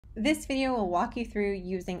This video will walk you through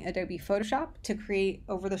using Adobe Photoshop to create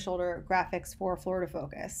over-the-shoulder graphics for Florida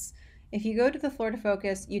Focus. If you go to the Florida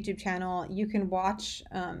Focus YouTube channel, you can watch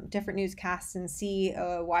different newscasts and see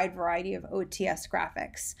a wide variety of OTS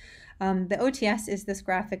graphics. The OTS is this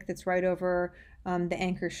graphic that's right over the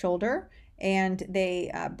anchor's shoulder, and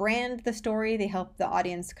they brand the story. They help the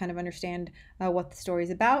audience kind of understand what the story is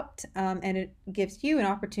about, and it gives you an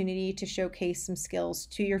opportunity to showcase some skills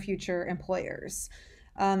to your future employers.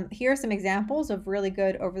 Here are some examples of really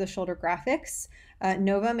good over-the-shoulder graphics.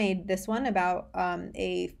 Nova made this one about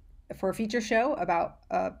for a feature show about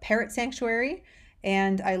a parrot sanctuary,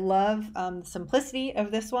 and I love the simplicity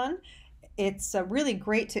of this one. It's really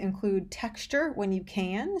great to include texture when you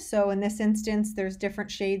can. So in this instance, there's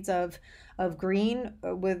different shades of green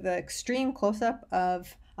with the extreme close-up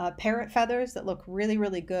of parrot feathers that look really,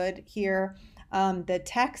 really good here. The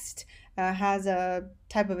text has a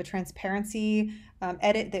type of a transparency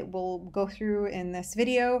edit that we'll go through in this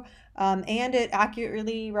video, and it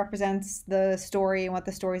accurately represents the story and what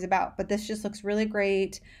the story is about. But this just looks really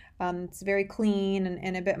great. It's very clean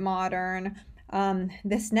and a bit modern.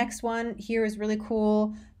 This next one here is really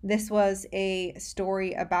cool. This was a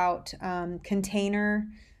story about containers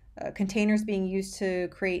being used to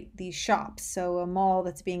create these shops. So a mall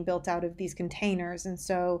that's being built out of these containers. And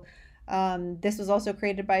so this was also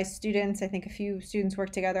created by students. I think a few students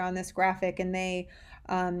worked together on this graphic, and they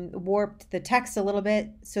warped the text a little bit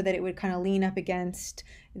so that it would kind of lean up against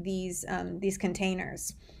these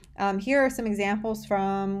containers. Here are some examples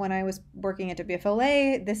from when I was working at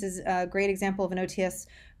WFLA. This is a great example of an OTS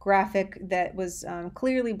graphic that was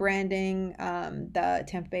clearly branding the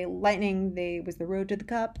Tampa Bay Lightning. Was the road to the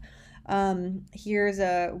cup. Here's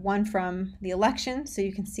one from the election, so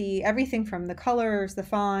you can see everything from the colors, the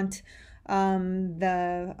font,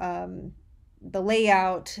 the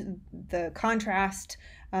layout, the contrast.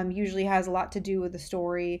 Usually has a lot to do with the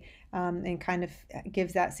story and kind of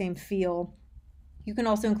gives that same feel. You can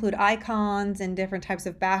also include icons and different types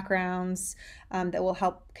of backgrounds that will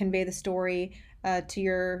help convey the story to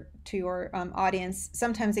your audience.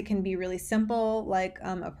 Sometimes it can be really simple, like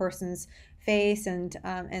a person's face and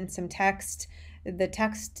some text. The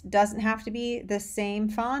text doesn't have to be the same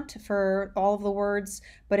font for all of the words,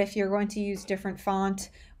 but if you're going to use different font,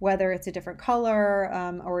 whether it's a different color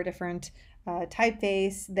or a different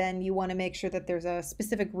typeface, then you want to make sure that there's a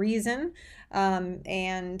specific reason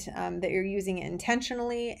and that you're using it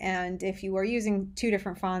intentionally. And if you are using two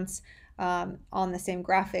different fonts on the same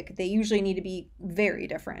graphic, they usually need to be very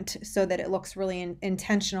different so that it looks really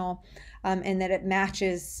intentional and that it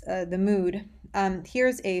matches the mood.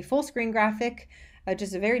 Here's a full screen graphic,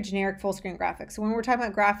 just a very generic full screen graphic. So when we're talking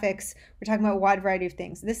about graphics, we're talking about a wide variety of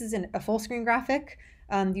things. This is a full screen graphic.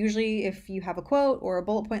 Usually if you have a quote or a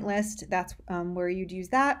bullet point list, that's where you'd use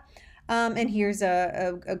that. And here's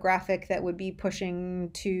a graphic that would be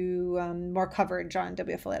pushing to more coverage on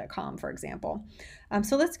WFLA.com, for example.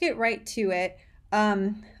 So let's get right to it.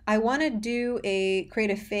 I want to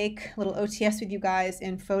create a fake little OTS with you guys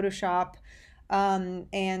in Photoshop,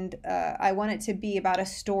 and I want it to be about a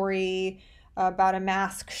story about a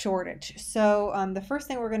mask shortage. So the first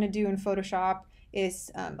thing we're going to do in Photoshop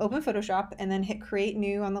is open Photoshop and then hit Create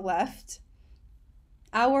New on the left.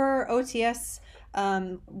 Our OTS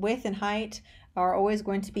width and height are always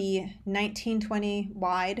going to be 1920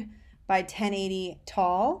 wide by 1080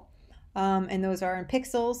 tall, and those are in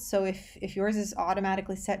pixels. So if yours is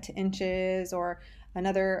automatically set to inches or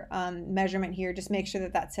another measurement here, just make sure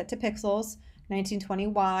that that's set to pixels. 1920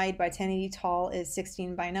 wide by 1080 tall is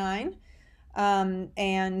 16 by 9.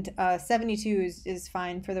 And 72 is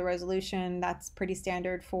fine for the resolution. That's pretty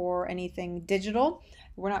standard for anything digital.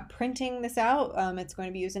 We're not printing this out. It's going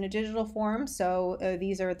to be used in a digital form, so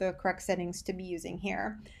these are the correct settings to be using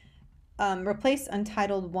here. Replace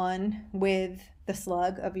Untitled 1 with the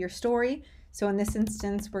slug of your story. So in this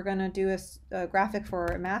instance, we're going to do a graphic for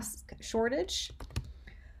a mask shortage.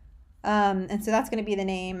 And so that's going to be the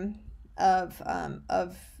name of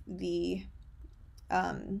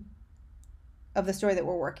the story that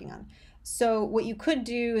we're working on. So what you could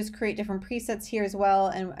do is create different presets here as well,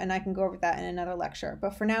 and I can go over that in another lecture.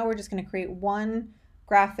 But for now, we're just going to create one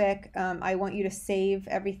graphic. I want you to save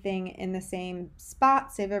everything in the same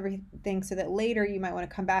spot, save everything so that later you might want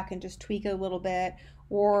to come back and just tweak it a little bit,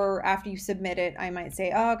 or after you submit it, I might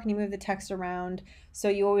say, oh, can you move the text around? So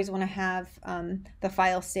you always want to have the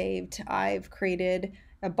file saved. I've created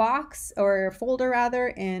a box, or a folder rather,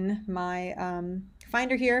 in my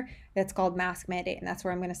Finder here that's called Mask Mandate, and that's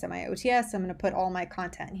where I'm going to set my OTS. I'm going to put all my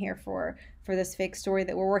content in here for this fake story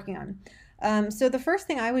that we're working on. So the first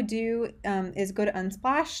thing I would do is go to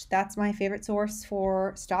Unsplash. That's my favorite source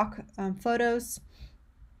for stock photos.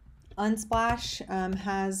 Unsplash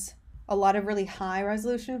has a lot of really high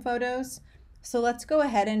resolution photos. So let's go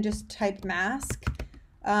ahead and just type mask.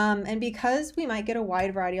 And because we might get a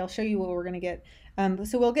wide variety, I'll show you what we're going to get.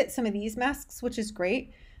 So we'll get some of these masks, which is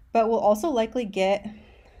great, but we'll also likely get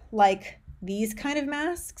like these kind of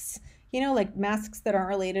masks, you know, like masks that aren't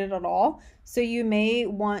related at all. So you may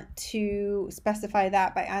want to specify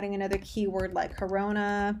that by adding another keyword like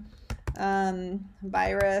corona,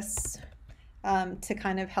 virus, to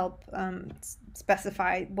kind of help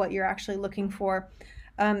specify what you're actually looking for.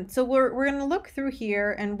 So we're going to look through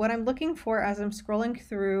here, and what I'm looking for as I'm scrolling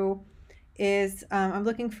through is I'm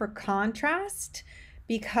looking for contrast,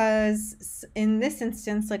 because in this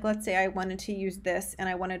instance, like let's say I wanted to use this and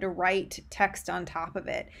I wanted to write text on top of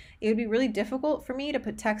it. It would be really difficult for me to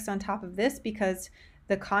put text on top of this because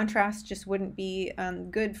the contrast just wouldn't be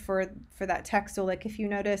good for that text. So like if you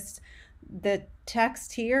noticed the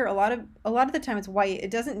text here, a lot of the time it's white.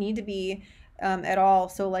 It doesn't need to be at all.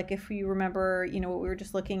 So like if you remember, you know, what we were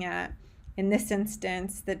just looking at in this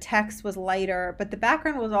instance, the text was lighter, but the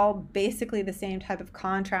background was all basically the same type of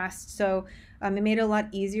contrast. So it made it a lot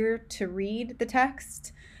easier to read the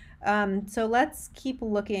text. So let's keep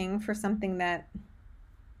looking for something that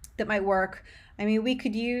might work. I mean, we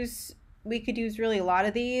could use really a lot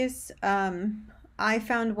of these. I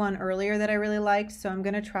found one earlier that I really liked, so I'm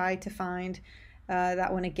going to try to find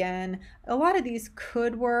that one again. A lot of these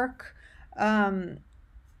could work,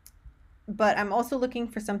 but I'm also looking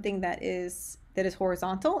for something that is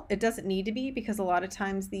horizontal. It doesn't need to be, because a lot of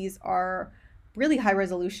times these are really high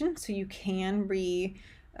resolution, so you can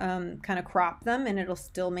kind of crop them and it'll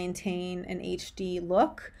still maintain an HD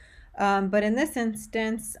look. But in this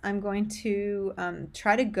instance, I'm going to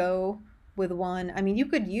try to go with one. I mean, you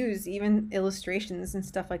could use even illustrations and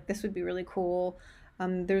stuff like this would be really cool.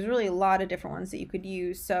 There's really a lot of different ones that you could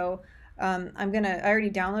use. So I already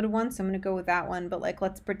downloaded one, so I'm gonna go with that one. But like,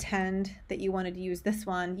 let's pretend that you wanted to use this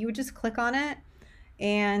one. You would just click on it,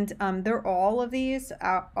 and all of these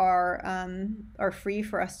are free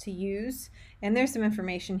for us to use. And there's some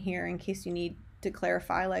information here in case you need to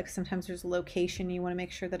clarify, like sometimes there's a location, you want to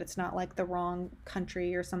make sure that it's not like the wrong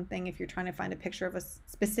country or something if you're trying to find a picture of a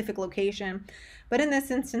specific location. But in this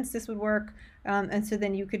instance, this would work. And so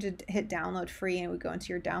then you could hit download free and it would go into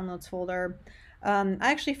your downloads folder. I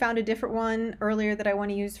actually found a different one earlier that I want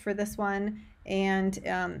to use for this one, and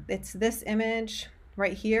it's this image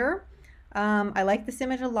right here. I like this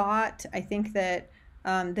image a lot. I think that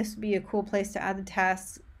this would be a cool place to add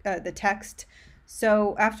the text.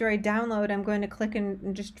 So after I download, I'm going to click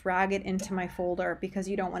and just drag it into my folder, because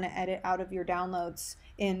you don't want to edit out of your downloads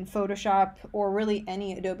in Photoshop or really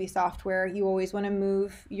any Adobe software. You always want to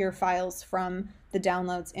move your files from the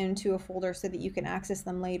downloads into a folder so that you can access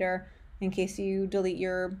them later in case you delete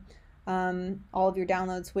your all of your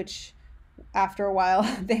downloads, which after a while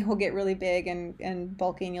they will get really big and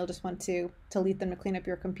bulky, and you'll just want to delete them to clean up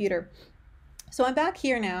your computer. So I'm back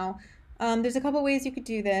here now. There's a couple ways you could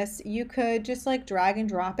do this. You could just like drag and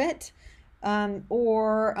drop it,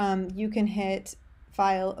 or you can hit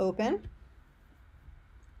File, Open,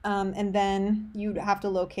 and then you'd have to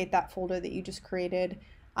locate that folder that you just created.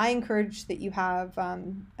 I encourage that you have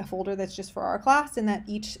a folder that's just for our class, and that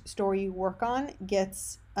each story you work on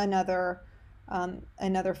gets another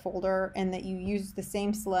folder, and that you use the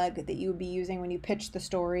same slug that you would be using when you pitch the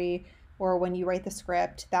story or when you write the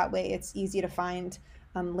script. That way it's easy to find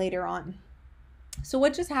later on. So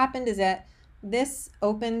what just happened is that this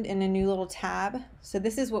opened in a new little tab. So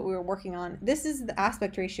this is what we were working on. This is the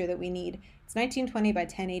aspect ratio that we need. It's 1920 by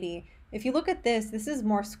 1080. If you look at this is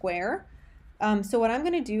more square. So what I'm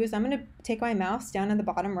going to do is I'm going to take my mouse down in the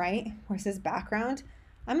bottom right where it says background.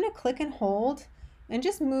 I'm going to click and hold and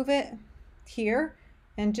just move it here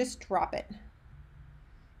and just drop it.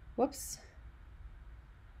 Whoops.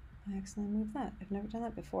 I accidentally moved that. I've never done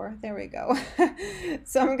that before. There we go.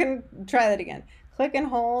 So I'm going to try that again. Click and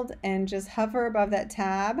hold and just hover above that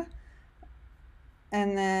tab.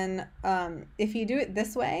 And then if you do it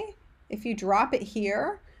this way, if you drop it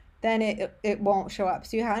here, then it won't show up.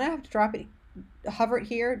 So you kind of have to drop it, hover it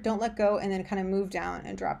here, don't let go, and then kind of move down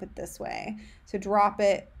and drop it this way. So drop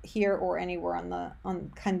it here or anywhere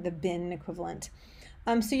on kind of the bin equivalent.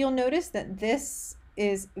 So you'll notice that this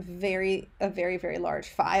is a very, very large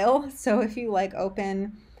file. So if you like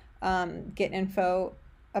open get info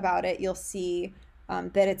about it, you'll see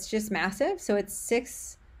that it's just massive. So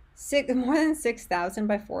it's more than 6,000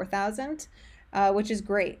 by 4,000, which is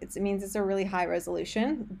great. It means it's a really high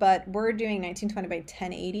resolution, but we're doing 1920 by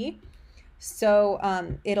 1080.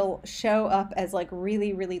 So it'll show up as like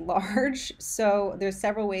really, really large. So there's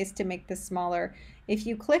several ways to make this smaller. If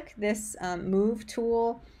you click this move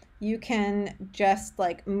tool, you can just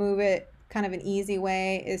like move it. Kind of an easy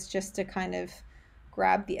way is just to kind of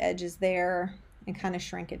grab the edges there and kind of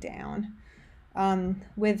shrink it down.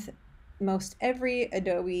 With most every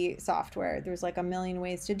Adobe software, there's like a million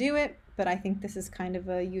ways to do it, but I think this is kind of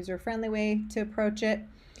a user-friendly way to approach it.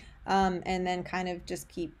 And then kind of just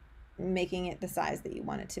keep making it the size that you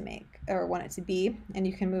want it to make or want it to be, and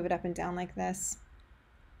you can move it up and down like this.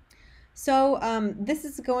 So this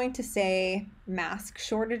is going to say mask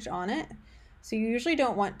shortage on it. So you usually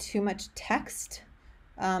don't want too much text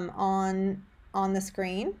on the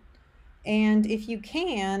screen. And if you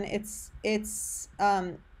can,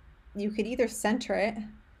 you could either center it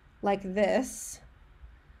like this.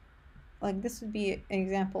 Like this would be an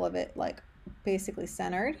example of it, like basically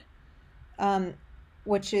centered,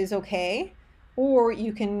 which is okay. Or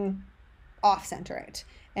you can off center it,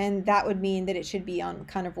 and that would mean that it should be on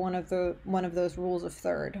kind of one of those rules of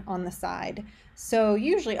third on the side. So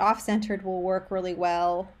usually off centered will work really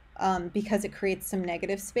well because it creates some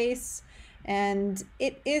negative space. And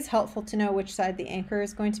it is helpful to know which side the anchor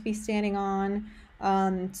is going to be standing on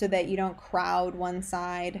so that you don't crowd one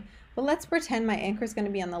side. But let's pretend my anchor is going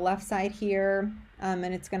to be on the left side here, and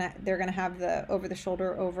they're gonna have the over the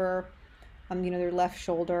shoulder over, their left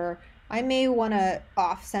shoulder. I may want to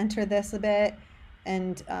off center this a bit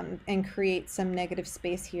and create some negative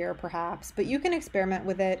space here perhaps, but you can experiment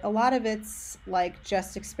with it. A lot of it's like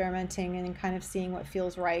just experimenting and kind of seeing what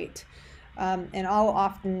feels right. And I'll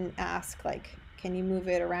often ask, like, can you move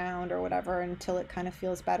it around or whatever until it kind of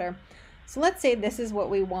feels better. So let's say this is what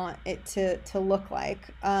we want it to look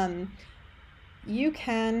like. You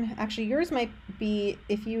can, actually yours might be,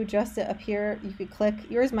 if you adjust it up here, you could click,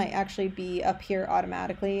 yours might actually be up here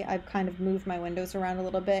automatically. I've kind of moved my windows around a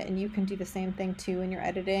little bit, and you can do the same thing too in your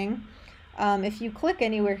editing. If you click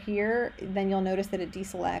anywhere here, then you'll notice that it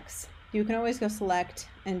deselects. You can always go select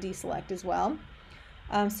and deselect as well.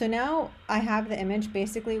 So now I have the image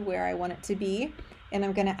basically where I want it to be, and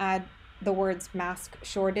I'm going to add the words mask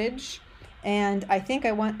shortage, and I think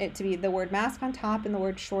I want it to be the word mask on top and the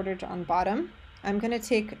word shortage on bottom. I'm going to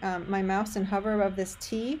take my mouse and hover above this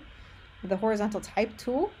T, the horizontal type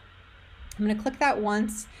tool. I'm going to click that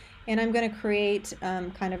once, and I'm going to create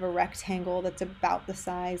kind of a rectangle that's about the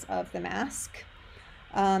size of the mask.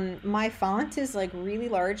 My font is like really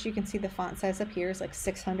large. You can see the font size up here is like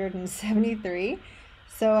 673.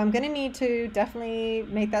 So I'm going to need to definitely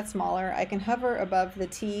make that smaller. I can hover above the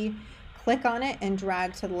T, click on it, and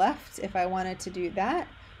drag to the left if I wanted to do that.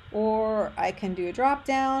 Or I can do a drop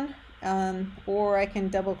down, or I can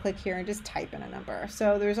double click here and just type in a number.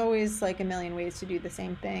 So there's always like a million ways to do the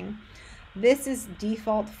same thing. This is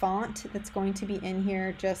default font that's going to be in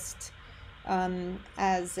here just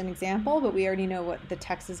as an example, but we already know what the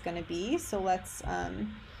text is going to be. So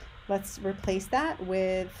let's replace that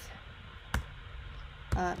with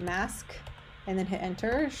mask, and then hit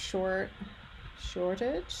enter. Shortage.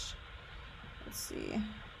 Let's see.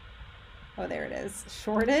 Oh, there it is.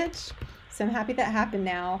 Shortage. So I'm happy that happened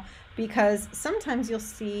now, because sometimes you'll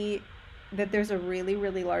see that there's a really,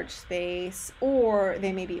 really large space, or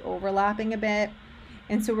they may be overlapping a bit.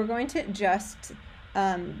 And so we're going to adjust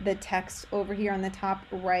the text over here on the top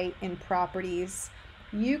right in properties.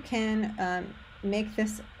 You can make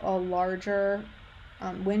this a larger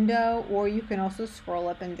window, or you can also scroll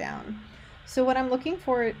up and down. So what I'm looking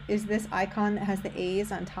for is this icon that has the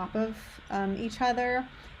A's on top of each other,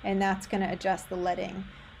 and that's going to adjust the leading.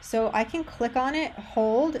 So I can click on it,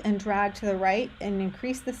 hold, and drag to the right and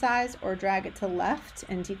increase the size, or drag it to the left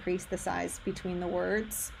and decrease the size between the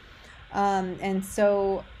words. And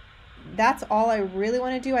so that's all I really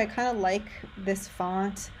want to do. I kind of like this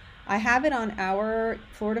font. I have it on our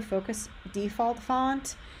Florida Focus default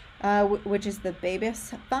font, which is the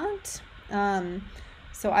Babis font.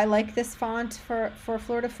 So I like this font for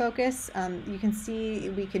Florida Focus. You can see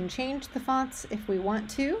we can change the fonts if we want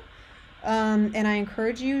to. And I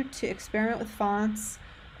encourage you to experiment with fonts.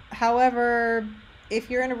 However,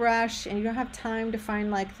 if you're in a rush and you don't have time to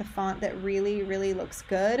find like the font that really, really looks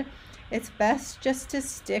good, it's best just to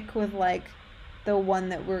stick with like the one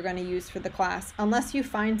that we're going to use for the class, unless you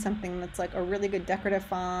find something that's like a really good decorative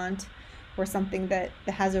font, or something that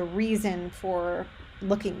has a reason for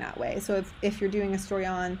looking that way. So if you're doing a story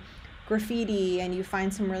on graffiti and you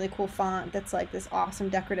find some really cool font that's like this awesome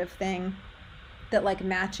decorative thing that like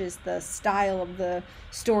matches the style of the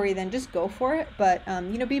story, then just go for it. But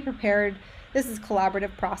be prepared. This is a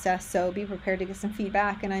collaborative process, so be prepared to get some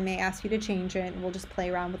feedback, and I may ask you to change it, and we'll just play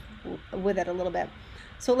around with it a little bit.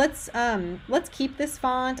 So let's keep this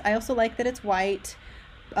font. I also like that it's white.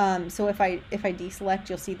 So if I deselect,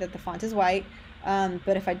 you'll see that the font is white.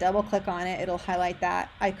 But if I double click on it, it'll highlight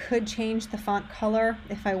that. I could change the font color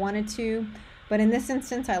if I wanted to, but in this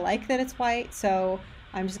instance, I like that it's white, so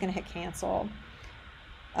I'm just gonna hit cancel.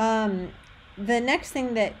 The next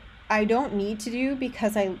thing that I don't need to do,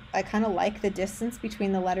 because I kind of like the distance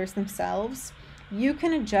between the letters themselves, you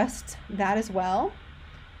can adjust that as well.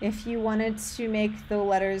 If you wanted to make the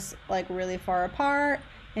letters like really far apart,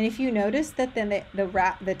 and if you notice that then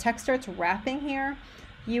the text starts wrapping here,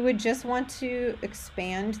 you would just want to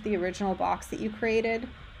expand the original box that you created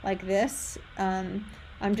like this. I'm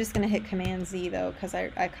just going to hit Command Z though, because I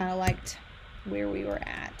kind of liked where we were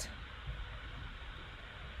at.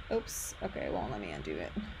 Oops, okay, it won't let me undo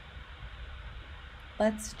it.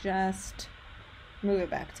 Let's just move it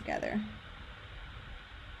back together.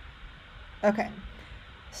 Okay,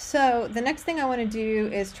 so the next thing I want to do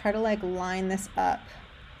is try to like line this up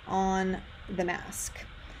on the mask.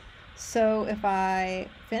 So if I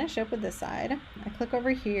finish up with this side, I click over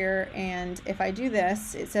here, and if I do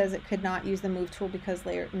this, it says it could not use the move tool because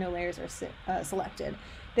no layers are selected.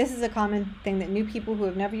 This is a common thing that new people who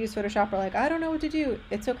have never used Photoshop are like, I don't know what to do.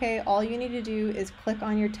 It's okay, all you need to do is click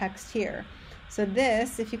on your text here. So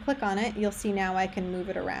this, if you click on it, you'll see now I can move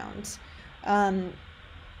it around.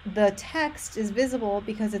 The text is visible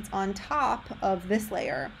because it's on top of this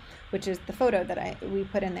layer, which is the photo that we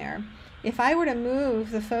put in there. If I were to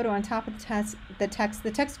move the photo on top of the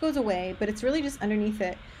text goes away, but it's really just underneath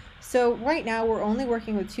it. So right now we're only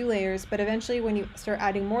working with 2 layers, but eventually when you start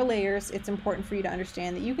adding more layers, it's important for you to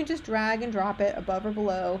understand that you can just drag and drop it above or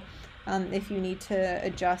below if you need to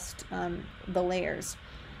adjust the layers.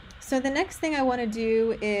 So the next thing I want to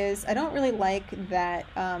do is, I don't really like that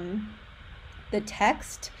the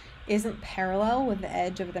text isn't parallel with the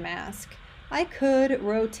edge of the mask. I could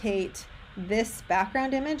rotate this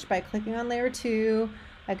background image by clicking on layer 2.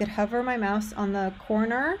 I could hover my mouse on the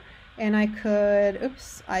corner, and I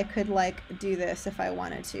could like do this if I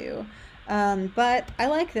wanted to. But I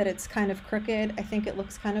like that it's kind of crooked. I think it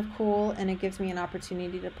looks kind of cool, and it gives me an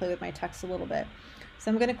opportunity to play with my text a little bit. So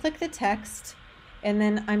I'm going to click the text, and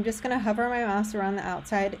then I'm just going to hover my mouse around the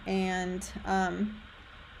outside and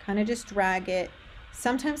kind of just drag it.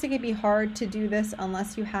 Sometimes it can be hard to do this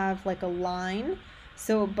unless you have like a line.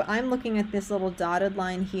 So, but I'm looking at this little dotted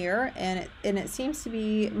line here, and it seems to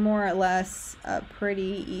be more or less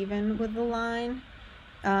pretty even with the line.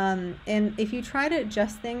 And if you try to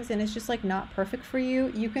adjust things and it's just like not perfect for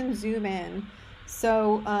you, you can zoom in.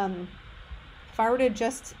 So if I were to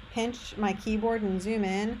just pinch my keyboard and zoom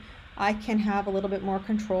in, I can have a little bit more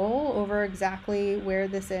control over exactly where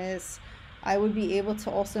this is. I would be able to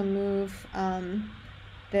also move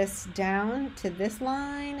this down to this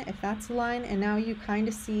line, if that's the line, and now you kind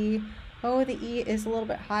of see, oh, the E is a little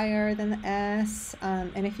bit higher than the S,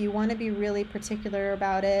 and if you want to be really particular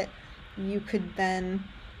about it, you could then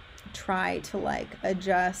try to like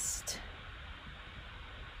adjust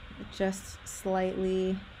just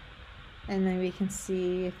slightly, and then we can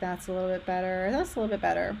see if that's a little bit better. That's a little bit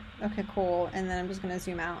better. Okay, cool. And then I'm just going to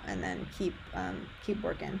zoom out and then keep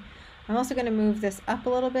working. I'm also going to move this up a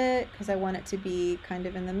little bit because I want it to be kind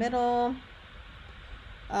of in the middle.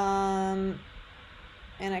 And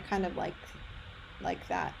I kind of like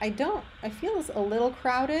that. I feel it's a little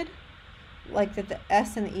crowded, like that the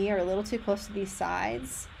S and the E are a little too close to these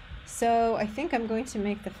sides. So I think I'm going to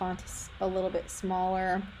make the font a little bit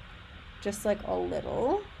smaller, just like a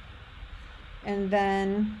little. And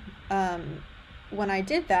then when I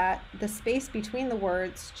did that, the space between the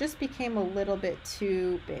words just became a little bit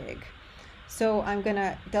too big. So I'm going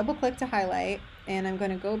to double click to highlight, and I'm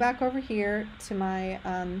going to go back over here to my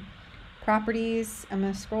properties. I'm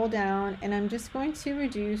going to scroll down, and I'm just going to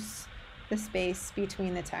reduce the space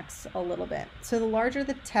between the text a little bit. So the larger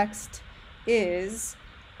the text is,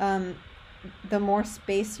 the more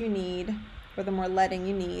space you need, or the more leading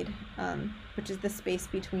you need, which is the space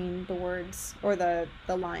between the words or the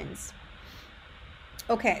lines.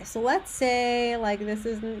 Okay, so let's say like this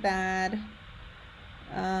isn't bad.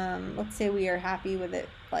 Let's say we are happy with it,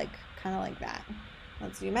 like kind of like that.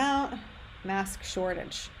 Let's zoom out. Mask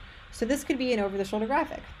shortage. So this could be an over-the-shoulder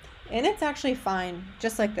graphic, and it's actually fine,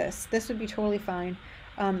 just like this. This would be totally fine.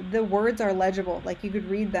 The words are legible, like you could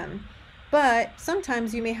read them, but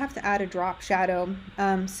sometimes you may have to add a drop shadow.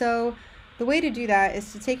 So the way to do that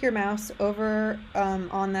is to take your mouse over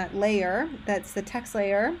on that layer, that's the text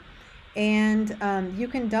layer, and you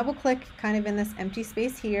can double click kind of in this empty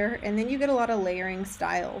space here, and then you get a lot of layering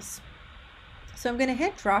styles. So I'm going to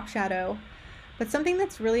hit drop shadow, but something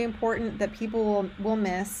that's really important that people will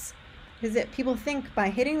miss is that people think by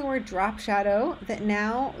hitting the word drop shadow that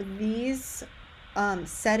now these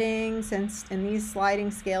settings and these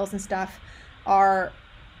sliding scales and stuff are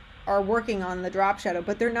working on the drop shadow,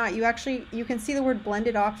 but they're not. You can see the word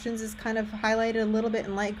blended options is kind of highlighted a little bit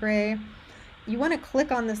in light gray. You want to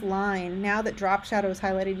click on this line now that drop shadow is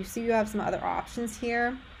highlighted. You see you have some other options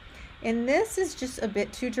here, and this is just a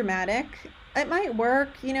bit too dramatic. It might work,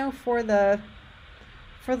 you know, for the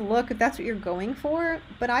look if that's what you're going for,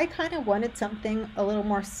 but I kind of wanted something a little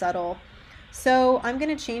more subtle. So I'm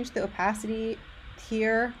going to change the opacity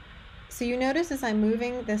here. So you notice as I'm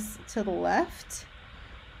moving this to the left,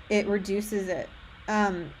 it reduces it.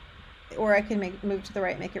 Or I can move to the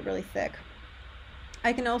right, make it really thick.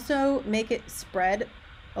 I can also make it spread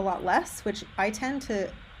a lot less, which I tend to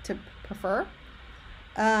prefer.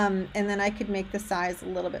 And then I could make the size a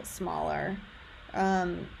little bit smaller.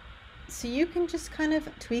 So you can just kind of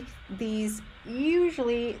tweak these.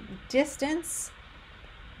 Usually distance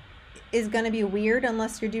is going to be weird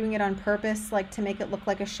unless you're doing it on purpose, like to make it look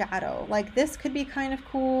like a shadow. Like this could be kind of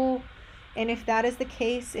cool. And if that is the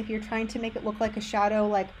case, if you're trying to make it look like a shadow,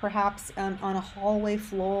 like perhaps on a hallway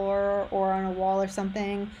floor or on a wall or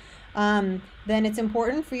something, then it's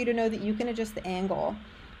important for you to know that you can adjust the angle.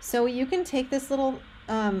 So you can take this little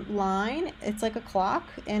line, it's like a clock,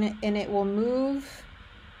 and it will move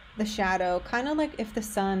the shadow, kind of like if the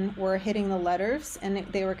sun were hitting the letters and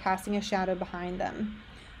they were casting a shadow behind them.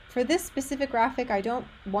 For this specific graphic, I don't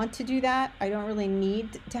want to do that. I don't really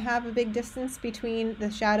need to have a big distance between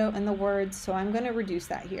the shadow and the words, so I'm going to reduce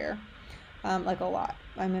that here, like a lot.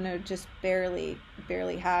 I'm going to just barely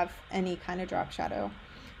have any kind of drop shadow.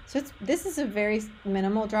 So this is a very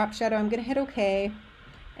minimal drop shadow. I'm going to hit OK,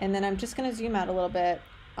 and then I'm just going to zoom out a little bit.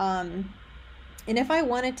 And if I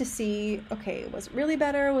wanted to see, okay, was it really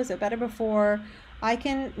better? Was it better before? I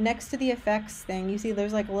can, next to the effects thing, you see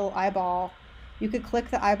there's like a little eyeball. You could click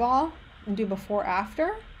the eyeball and do before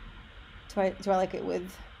after. Do I like it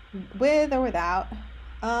with or without?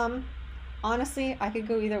 Honestly, I could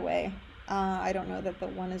go either way. I don't know that the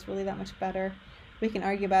one is really that much better. We can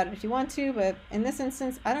argue about it if you want to, but in this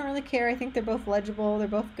instance, I don't really care. I think they're both legible. They're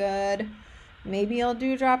both good. Maybe I'll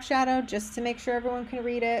do drop shadow just to make sure everyone can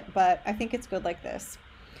read it, but I think it's good like this.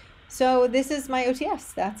 So this is my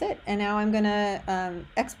OTS. That's it. And now I'm going to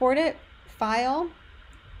export it. File,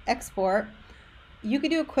 export. You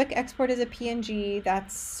could do a quick export as a PNG.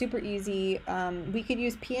 That's super easy. We could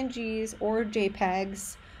use PNGs or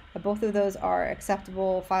JPEGs. Both of those are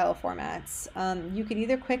acceptable file formats. You could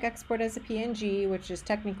either quick export as a PNG, which is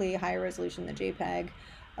technically a higher resolution than JPEG.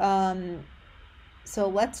 So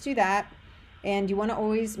let's do that. And you want to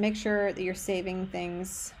always make sure that you're saving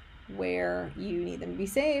things where you need them to be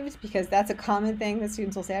saved, because that's a common thing that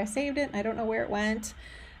students will say, I saved it, I don't know where it went.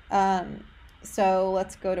 So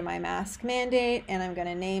let's go to my mask mandate, and I'm going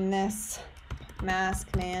to name this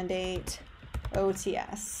mask mandate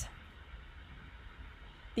OTS,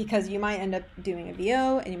 because you might end up doing a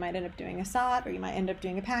VO, and you might end up doing a SOT, or you might end up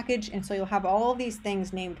doing a package, and so you'll have all of these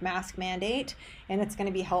things named mask mandate, and it's going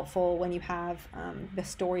to be helpful when you have the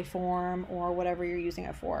story form or whatever you're using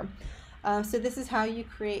it for. So this is how you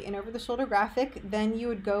create an over-the-shoulder graphic. Then you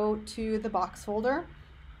would go to the box folder,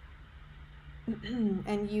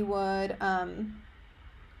 and you would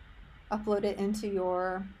upload it into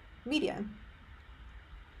your media.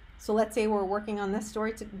 So let's say we're working on this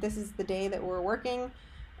story. This is the day that we're working.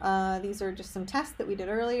 These are just some tests that we did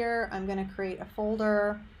earlier. I'm going to create a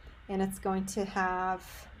folder, and it's going to have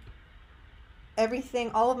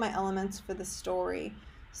everything, all of my elements for the story.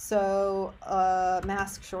 So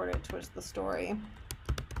mask shortage was the story.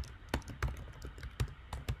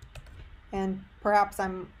 And perhaps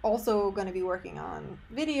I'm also going to be working on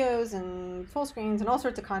videos and full screens and all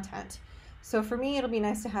sorts of content. So for me, it'll be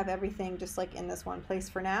nice to have everything just like in this one place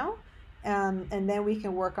for now. And then we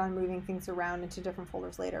can work on moving things around into different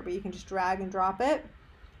folders later, but you can just drag and drop it.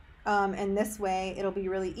 And this way it'll be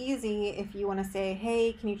really easy if you want to say,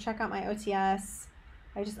 hey, can you check out my OTS?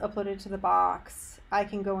 I just uploaded it to the box. I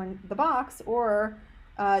can go in the box, or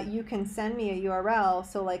you can send me a URL.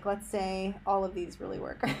 So like, let's say all of these really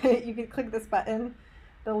work. You can click this button.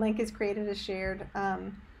 The link is created as shared.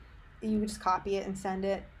 You just copy it and send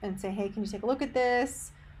it and say, hey, can you take a look at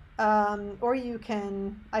this? Or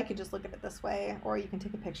I could just look at it this way, or you can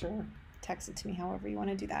take a picture, text it to me, however you want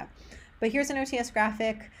to do that. But here's an OTS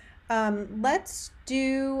graphic. Let's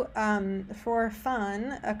do, for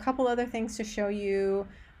fun, a couple other things to show you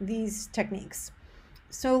these techniques.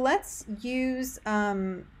 So let's use,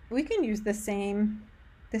 we can use the same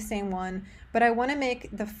one, but I want to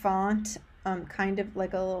make the font kind of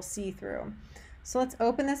like a little see-through. So let's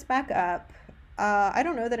open this back up. I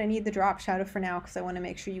don't know that I need the drop shadow for now because I want to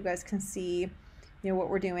make sure you guys can see, what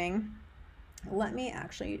we're doing. Let me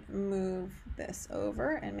actually move this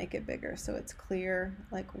over and make it bigger so it's clear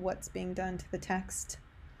like what's being done to the text.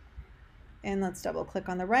 And let's double click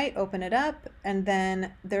on the right, open it up, and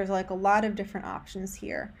then there's like a lot of different options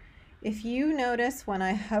here. If you notice when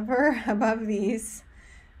I hover above these,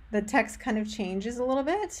 the text kind of changes a little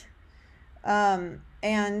bit.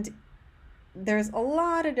 And there's a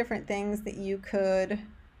lot of different things that you could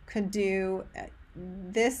do.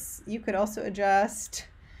 This you could also adjust,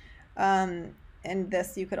 and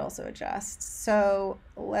this you could also adjust. So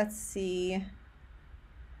let's see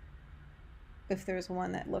if there's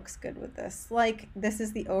one that looks good with this. Like this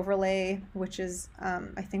is the overlay, which is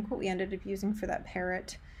I think what we ended up using for that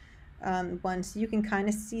parrot one, so you can kind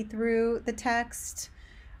of see through the text.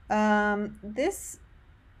 This,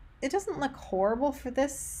 it doesn't look horrible for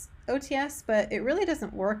this OTS, but it really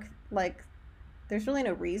doesn't work. Like there's really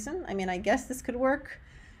no reason. I mean, I guess this could work.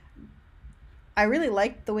 I really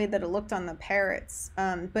liked the way that it looked on the parrots,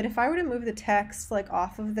 but if I were to move the text like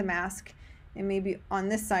off of the mask and maybe on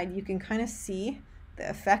this side, you can kind of see the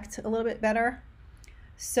effect a little bit better.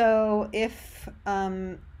 So if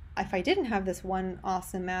I didn't have this one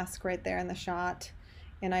awesome mask right there in the shot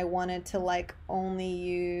and I wanted to like only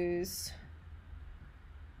use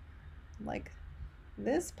like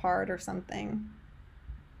this part or something,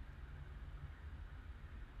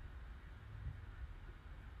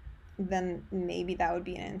 then maybe that would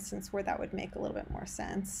be an instance where that would make a little bit more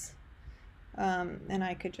sense. And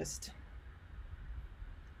I could just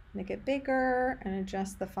make it bigger and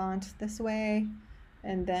adjust the font this way,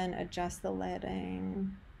 and then adjust the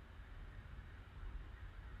leading.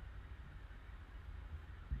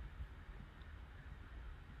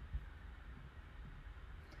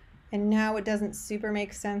 And now it doesn't super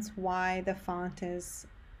make sense why the font is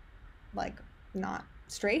like not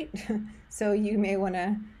straight. So you may want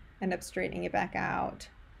to end up straightening it back out.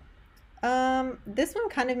 This one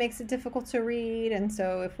kind of makes it difficult to read, and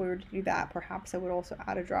so if we were to do that, perhaps I would also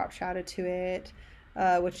add a drop shadow to it,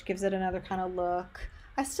 which gives it another kind of look.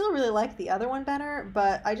 I still really like the other one better,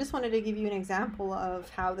 but I just wanted to give you an example of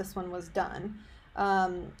how this one was done.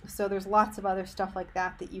 So there's lots of other stuff like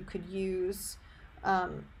that that you could use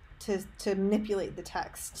to manipulate the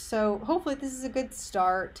text. So hopefully this is a good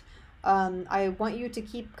start. I want you to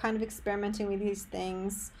keep kind of experimenting with these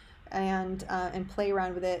things and play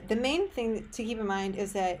around with it. The main thing to keep in mind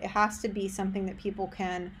is that it has to be something that people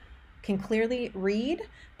can clearly read,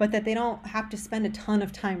 but that they don't have to spend a ton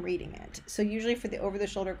of time reading it. So usually for the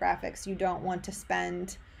over-the-shoulder graphics, you don't want to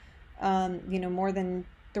spend more than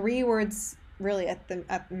 3 words really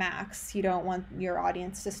at max. You don't want your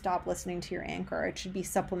audience to stop listening to your anchor. It should be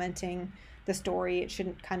supplementing the story. It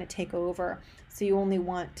shouldn't kind of take over. So you only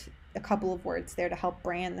want a couple of words there to help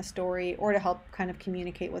brand the story or to help kind of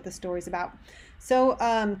communicate what the story's about. So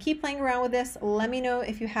keep playing around with this. Let me know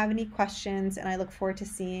if you have any questions, and I look forward to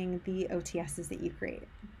seeing the OTSs that you create.